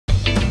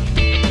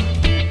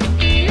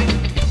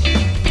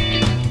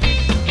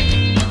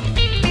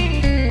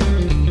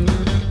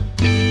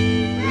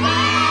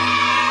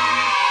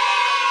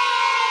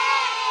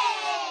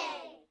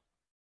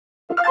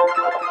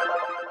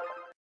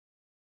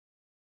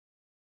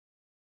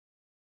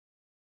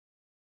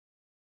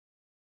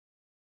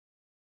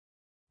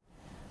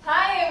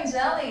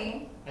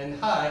And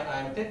hi,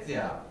 I'm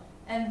Tetsuya.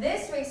 And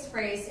this week's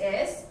phrase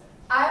is,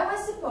 I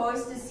was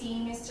supposed to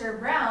see Mr.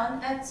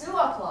 Brown at 2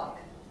 o'clock.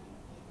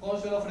 今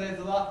週のフレー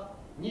ズは、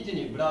2時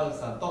にブラウン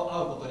さんと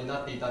会うことに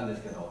なっていたんで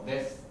すけど、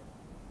です。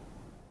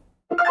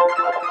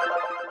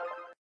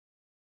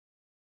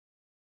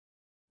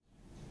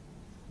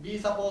be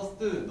supposed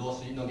to 動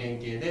詞の原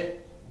型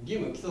で、義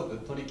務、規則、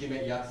取り決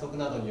め、約束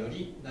などによ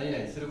り何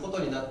々すること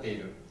になってい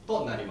る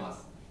となりま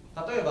す。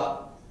例え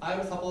ば、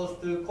I'm supposed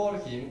to call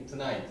him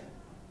tonight.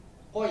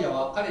 今夜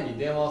は彼に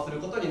電話をする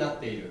ことになっ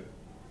ている。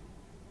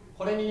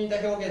これに似た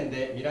表現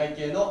で未来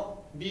形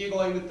の be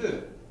going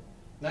to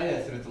何々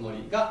するつも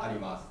りがあり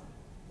ます。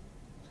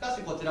しか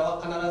しこちら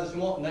は必ずし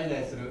も何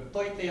々する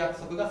といった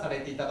約束がされ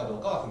ていたかど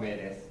うかは不明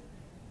です。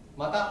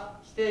また、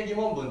否定疑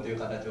問文という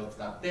形を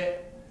使っ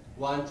て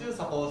Weren't you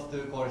supposed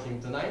to call him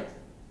tonight?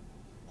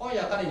 今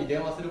夜彼に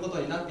電話すること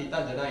になってい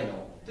たんじゃない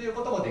のという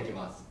こともでき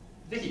ます。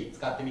ぜひ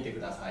使ってみてく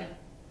ださ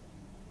い。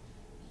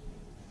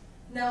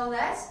Now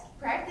let's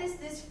practice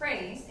this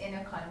phrase in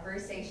a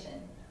conversation.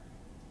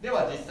 で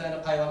は実際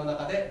の会話の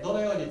中でど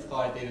のように使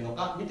われているの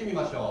か見てみ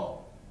まし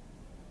ょ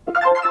う。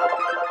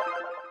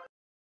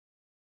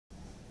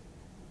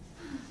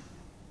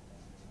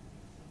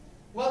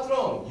What's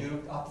wrong? You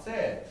look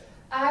upset.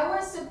 I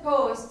was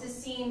supposed to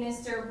see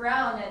Mr.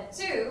 Brown at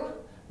 2,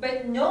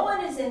 but no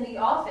one is in the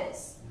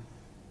office.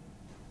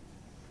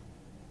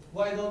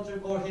 Why don't you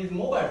call his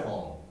mobile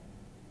phone?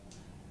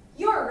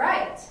 You're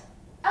right.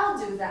 I'll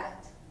do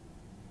that.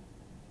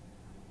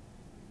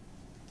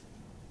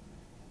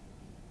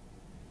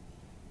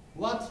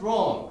 What's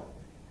wrong?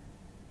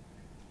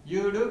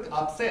 You look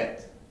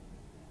upset.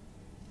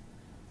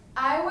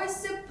 I was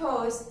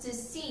supposed to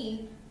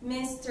see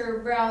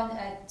Mr. Brown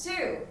at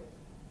 2.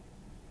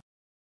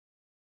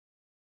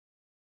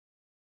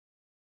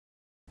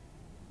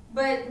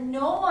 But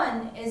no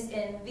one is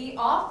in the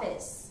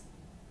office.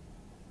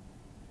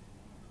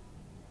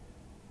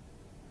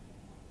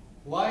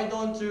 Why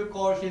don't you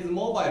call his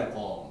mobile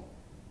phone?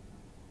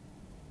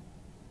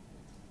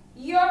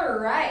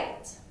 You're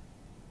right.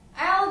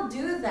 I'll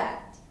do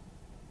that.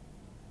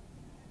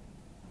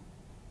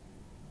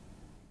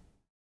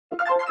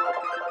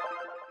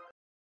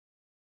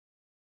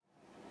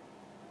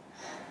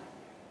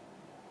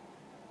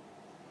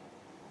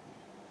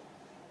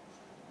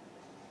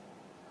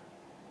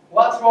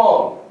 What's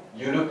wrong?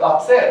 You look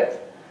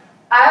upset.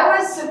 I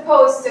was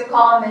supposed to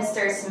call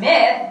Mr.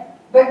 Smith,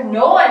 but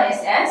no one is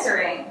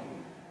answering.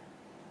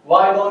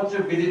 Why don't you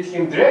visit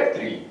him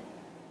directly?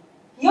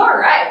 You're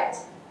right.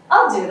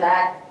 I'll do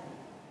that.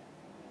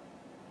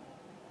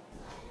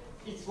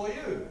 It's for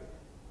you.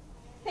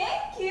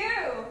 Thank you.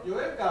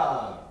 You're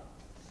welcome.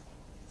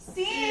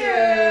 See you.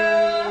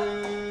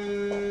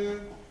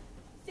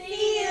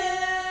 See you.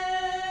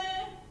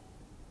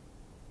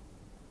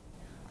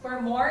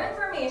 For more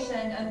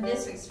information on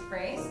this week's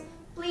phrase,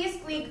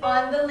 please click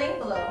on the link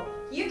below.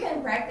 You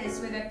can practice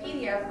with a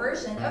PDF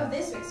version of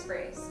this week's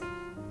phrase.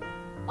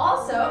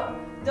 Also,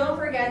 don't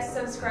forget to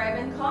subscribe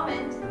and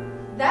comment.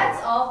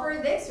 That's all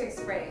for this week's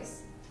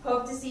phrase.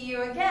 Hope to see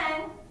you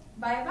again.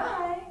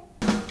 Bye-bye.